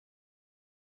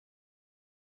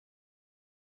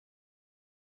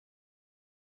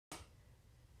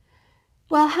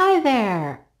Well, hi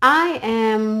there. I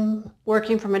am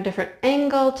working from a different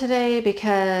angle today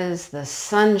because the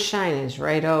sunshine is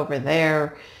right over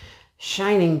there,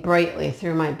 shining brightly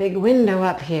through my big window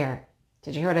up here.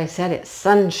 Did you hear what I said? It's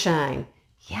sunshine.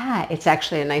 Yeah, it's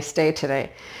actually a nice day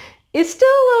today. It's still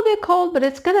a little bit cold, but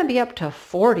it's going to be up to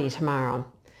 40 tomorrow.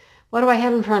 What do I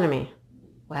have in front of me?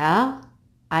 Well,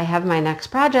 I have my next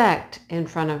project in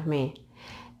front of me,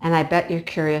 and I bet you're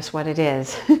curious what it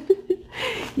is.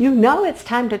 You know it's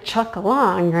time to chuck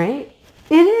along, right?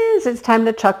 It is. It's time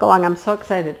to chuck along. I'm so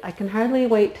excited. I can hardly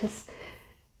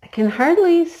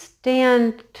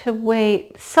stand to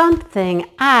wait. Something,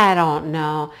 I don't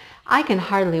know. I can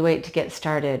hardly wait to get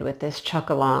started with this chuck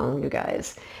along, you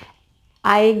guys.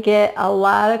 I get a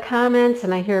lot of comments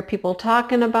and I hear people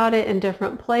talking about it in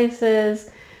different places.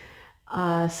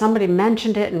 Somebody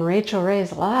mentioned it in Rachel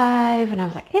Ray's live, and I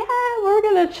was like, yeah, we're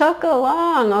going to chuck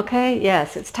along, okay?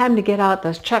 Yes, it's time to get out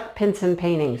those Chuck Pinson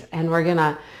paintings, and we're going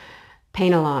to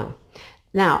paint along.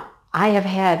 Now, I have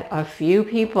had a few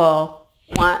people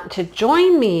want to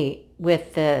join me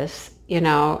with this,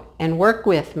 and work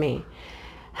with me.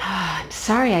 I'm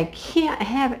sorry, I can't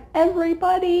have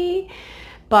everybody,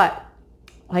 but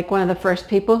like one of the first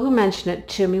people who mentioned it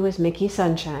to me was Mickey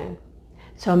Sunshine.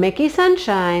 So Mickey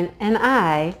Sunshine and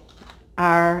I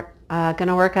are going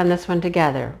to work on this one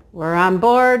together. We're on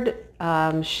board.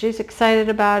 She's excited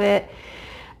about it.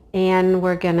 And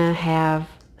we're going to have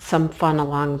some fun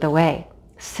along the way.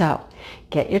 So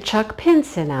get your Chuck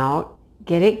Pinson out,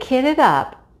 get it kitted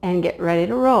up, and get ready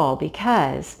to roll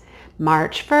because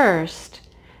March 1st,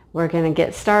 we're going to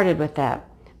get started with that.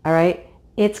 All right?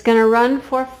 It's going to run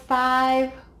for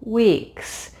 5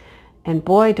 weeks. And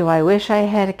boy, do I wish I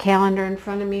had a calendar in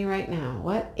front of me right now.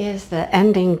 What is the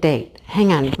ending date?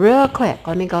 Hang on real quick.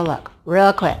 Let me go look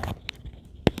real quick.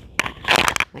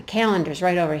 My calendar's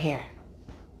right over here.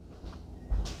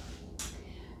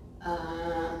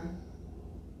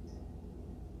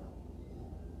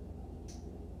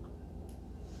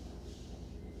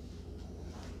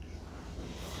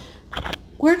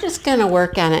 We're just going to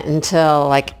work on it until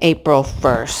like April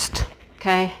 1st.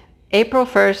 Okay? April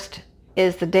 1st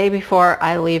is the day before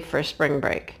I leave for spring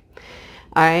break.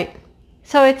 All right.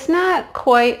 So it's not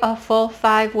quite a full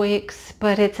 5 weeks,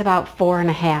 but it's about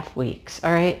 4.5 weeks.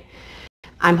 All right.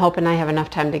 I'm hoping I have enough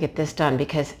time to get this done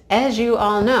because as you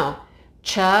all know,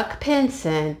 Chuck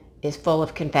Pinson is full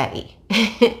of confetti.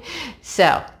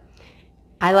 So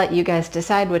I let you guys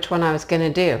decide which one I was going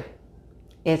to do.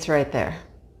 It's right there.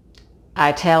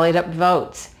 I tallied up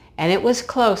votes and it was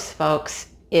close, folks.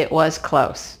 It was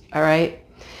close. All right.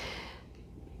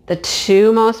 The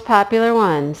 2 most popular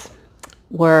ones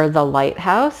were the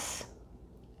Lighthouse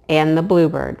and the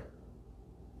Bluebird.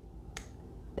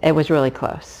 It was really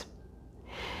close.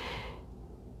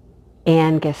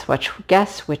 And guess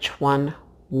which one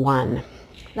won?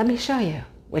 Let me show you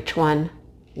which one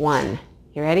won.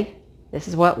 You ready? This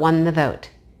is what won the vote.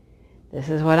 This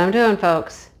is what I'm doing,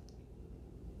 folks.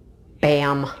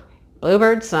 Bam.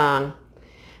 Bluebird Song.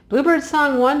 Bluebird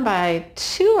Song won by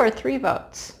 2 or 3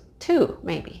 votes. 2,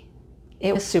 maybe.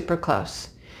 It was super close.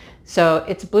 So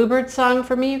it's Bluebird Song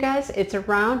for me, you guys. It's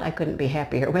around. I couldn't be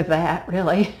happier with that,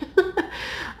 really.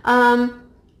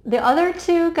 The other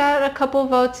 2 got a couple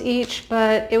votes each,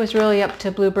 but it was really up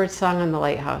to Bluebird Song and the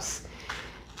Lighthouse.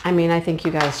 I mean, I think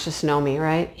you guys just know me,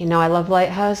 right? You know I love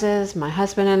lighthouses. My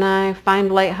husband and I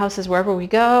find lighthouses wherever we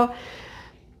go.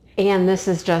 And this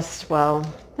is just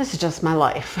my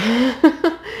life.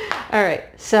 All right,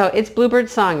 so it's Bluebird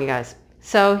Song, you guys.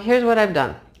 So here's what I've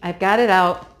done. I've got it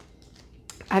out.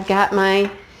 I've got my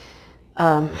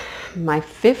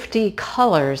 50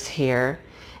 colors here,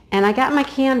 and I got my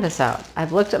canvas out.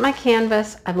 I've looked at my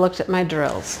canvas. I've looked at my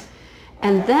drills.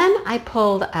 And then I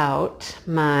pulled out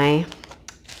my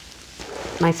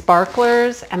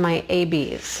sparklers and my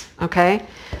ABs, okay?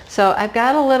 So I've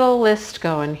got a little list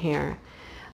going here.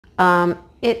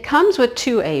 It comes with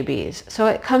 2 ABs. So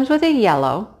it comes with a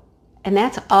yellow, and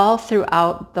that's all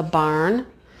throughout the barn.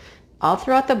 All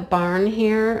throughout the barn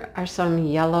here are some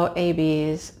yellow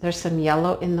ABs. There's some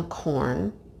yellow in the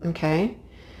corn, okay?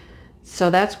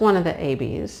 So that's one of the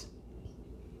ABs.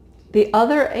 The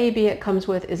other AB it comes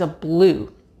with is a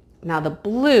blue. Now the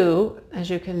blue, as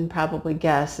you can probably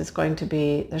guess, is going to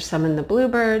be, there's some in the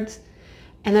bluebirds,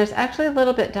 and there's actually a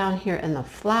little bit down here in the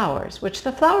flowers, which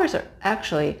the flowers are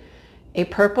actually a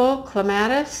purple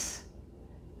clematis,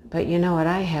 but you know what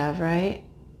I have, right?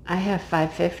 I have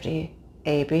 550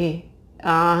 AB.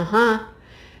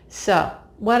 So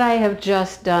what I have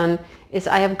just done is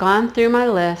I have gone through my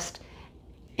list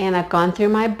and I've gone through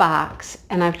my box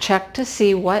and I've checked to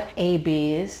see what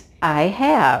ABs I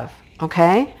have,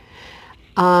 okay?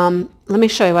 Let me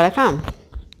show you what I found.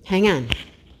 Hang on.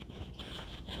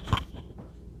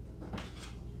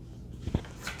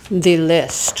 The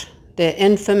list, the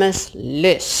infamous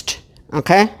list,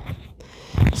 okay?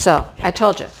 So I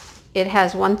told you, it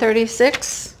has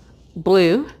 136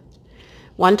 blue,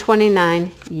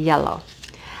 129 yellow.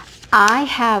 I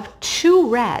have 2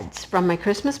 reds from my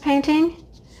Christmas painting.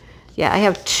 Yeah, I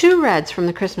have 2 reds from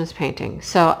the Christmas painting.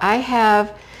 So I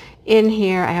have in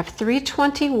here, I have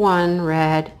 321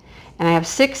 red and I have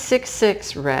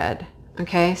 666 red.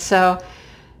 Okay, so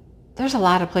there's a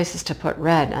lot of places to put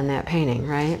red on that painting,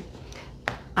 right?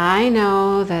 I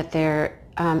know that they're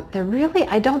really,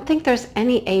 I don't think there's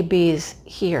any ABs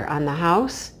here on the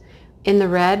house in the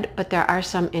red, but there are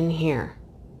some in here,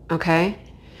 okay?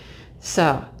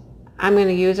 So I'm going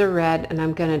to use a red and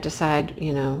I'm going to decide,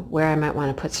 you know, where I might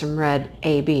want to put some red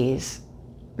ABs.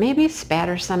 Maybe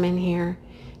spatter some in here,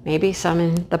 maybe some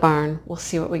in the barn. We'll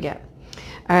see what we get.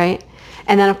 All right.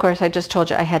 And then, of course, I just told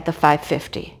you I had the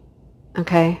 550.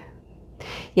 Okay.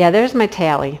 Yeah, there's my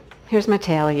tally. Here's my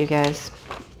tally, you guys.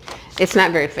 It's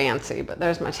not very fancy, but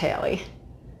there's my tally.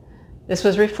 This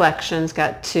was Reflections,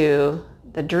 got 2.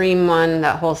 The Dream one,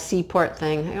 that whole seaport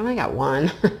thing, I only got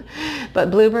 1.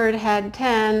 But Bluebird had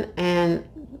 10, and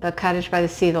the Cottage by the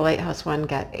Sea, the Lighthouse one,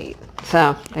 got 8.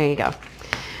 So there you go.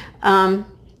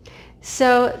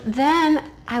 So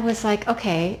then I was like,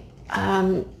 okay,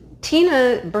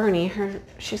 Tina Burney,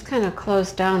 she's kind of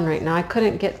closed down right now. I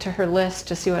couldn't get to her list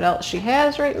to see what else she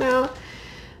has right now.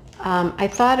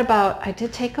 I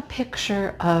did take a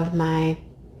picture of my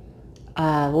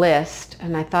list,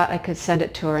 and I thought I could send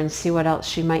it to her and see what else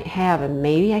she might have, and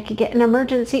maybe I could get an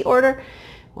emergency order.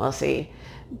 We'll see.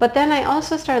 But then I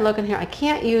also started looking here. I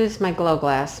can't use my glow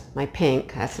glass, my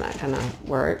pink. That's not gonna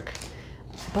work.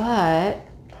 But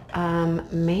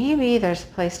maybe there's a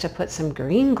place to put some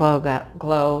green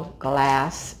glow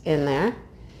glass in there.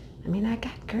 I mean, I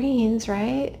got greens,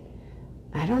 right?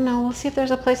 I don't know. We'll see if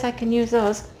there's a place I can use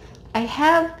those. I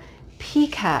have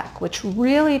Peacock, which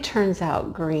really turns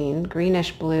out green,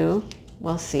 greenish blue.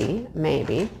 We'll see,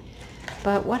 maybe.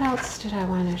 But what else did I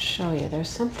want to show you? There's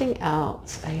something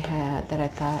else I had that I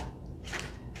thought,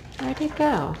 where'd it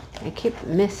go? I keep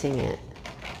missing it.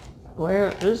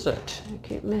 Where is it? I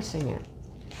keep missing it.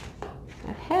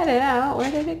 I've had it out.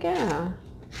 Where did it go? I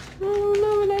don't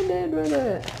know what I did with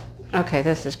it. Okay,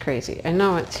 this is crazy. I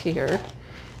know it's here.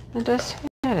 I just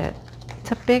had it.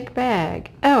 It's a big bag.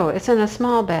 Oh, it's in a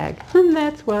small bag.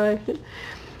 That's why.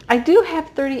 I do have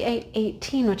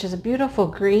 3818, which is a beautiful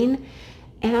green.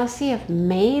 And I'll see if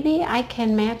maybe I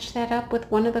can match that up with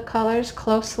one of the colors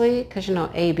closely. Because, you know,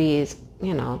 ABs,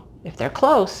 you know, if they're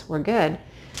close, we're good.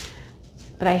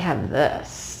 But I have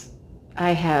this.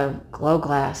 I have Glow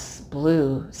Glass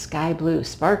blue, sky blue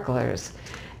sparklers.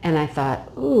 And I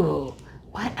thought, ooh,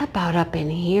 what about up in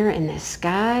here in the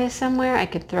sky somewhere? I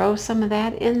could throw some of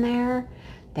that in there.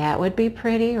 That would be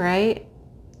pretty, right?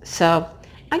 So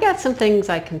I got some things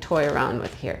I can toy around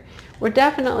with here. We're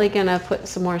definitely going to put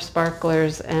some more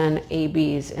sparklers and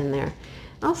ABs in there.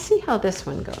 I'll see how this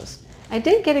one goes. I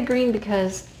did get a green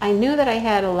because I knew that I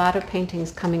had a lot of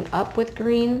paintings coming up with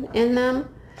green in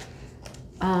them.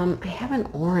 I have an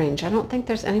orange. I don't think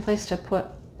there's any place to put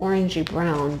orangey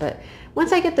brown, but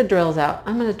once I get the drills out,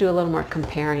 I'm going to do a little more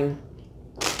comparing.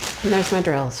 And there's my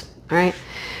drills, all right?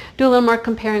 Do a little more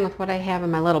comparing with what I have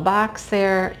in my little box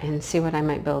there and see what I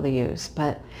might be able to use.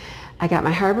 But I got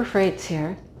my Harbor Freights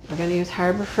here. We're going to use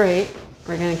Harbor Freight.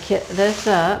 We're going to kit this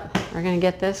up. We're going to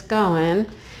get this going.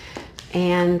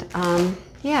 And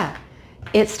yeah,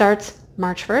 it starts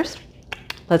March 1st.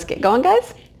 Let's get going,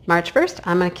 guys. March 1st,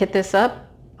 I'm going to kit this up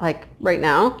like right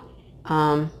now.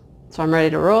 So I'm ready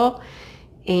to roll.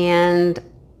 And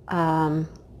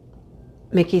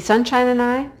Mickey Sunshine and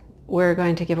I, we're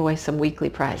going to give away some weekly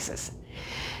prizes.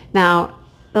 Now,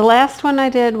 the last one I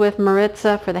did with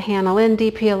Maritza for the Hannah Lynn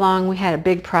DP Along, we had a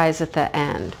big prize at the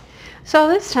end. So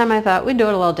this time I thought we'd do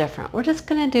it a little different. We're just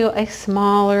going to do a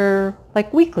smaller,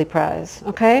 like, weekly prize,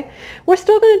 okay? We're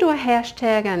still going to do a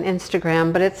hashtag on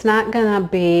Instagram, but it's not going to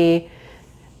be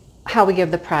how we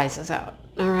give the prizes out,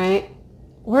 all right?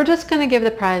 We're just going to give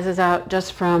the prizes out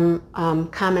just from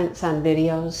comments on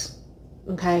videos,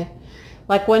 okay?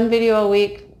 Like one video a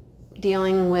week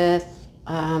dealing with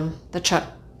the Chuck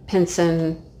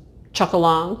Pinson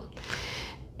Chuck-along.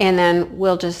 And then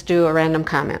we'll just do a random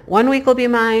comment. One week will be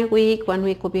my week, one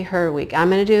week will be her week.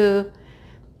 I'm going to do,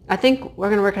 I think we're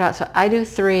going to work it out. So I do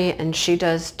 3 and she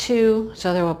does 2.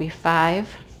 So there will be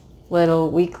 5 little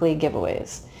weekly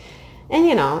giveaways. And,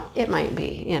 you know, it might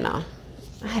be, you know,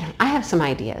 I have some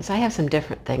ideas. I have some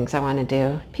different things I want to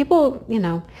do. People, you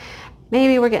know,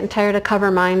 Maybe we're getting tired of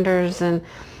cover minders and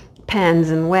pens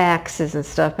and waxes and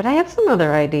stuff, but I have some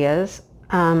other ideas.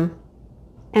 And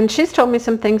she's told me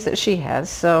some things that she has.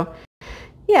 So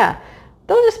yeah,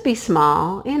 they'll just be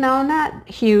small, you know, not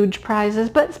huge prizes,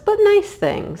 but nice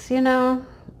things, you know,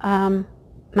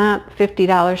 not $50,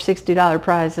 $60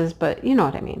 prizes, but you know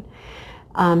what I mean.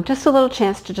 Just a little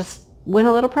chance to just win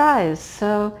a little prize.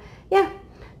 So yeah,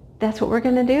 that's what we're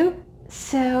going to do.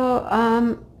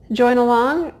 So join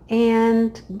along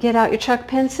and get out your Chuck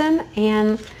Pinson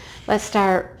and let's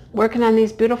start working on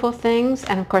these beautiful things.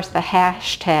 And of course the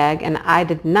hashtag, and I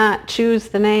did not choose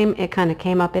the name, it kind of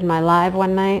came up in my live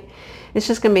one night. It's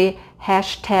just going to be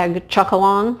hashtag Chuck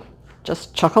Along,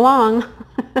 just Chuck Along.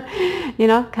 You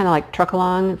know, kind of like truck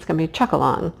along, it's going to be Chuck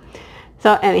Along.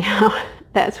 So anyhow,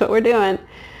 that's what we're doing.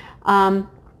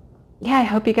 Yeah, I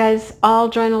hope you guys all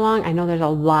join along. I know there's a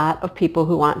lot of people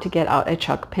who want to get out a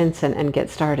Chuck Pinson and get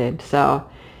started. So,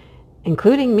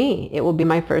 including me, it will be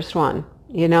my first one.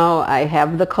 You know, I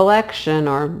have the collection,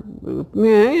 or,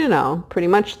 you know, pretty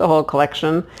much the whole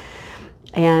collection.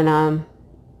 And,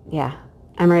 yeah,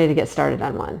 I'm ready to get started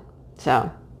on one.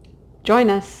 So,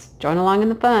 join us. Join along in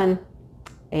the fun.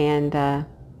 And,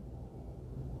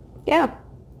 yeah,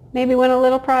 maybe win a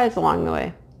little prize along the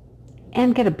way.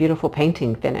 And get a beautiful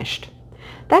painting finished.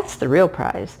 That's the real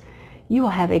prize. You will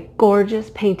have a gorgeous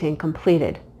painting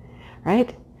completed,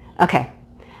 right? Okay,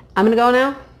 I'm going to go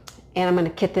now, and I'm going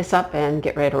to kit this up and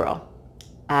get ready to roll.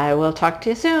 I will talk to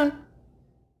you soon.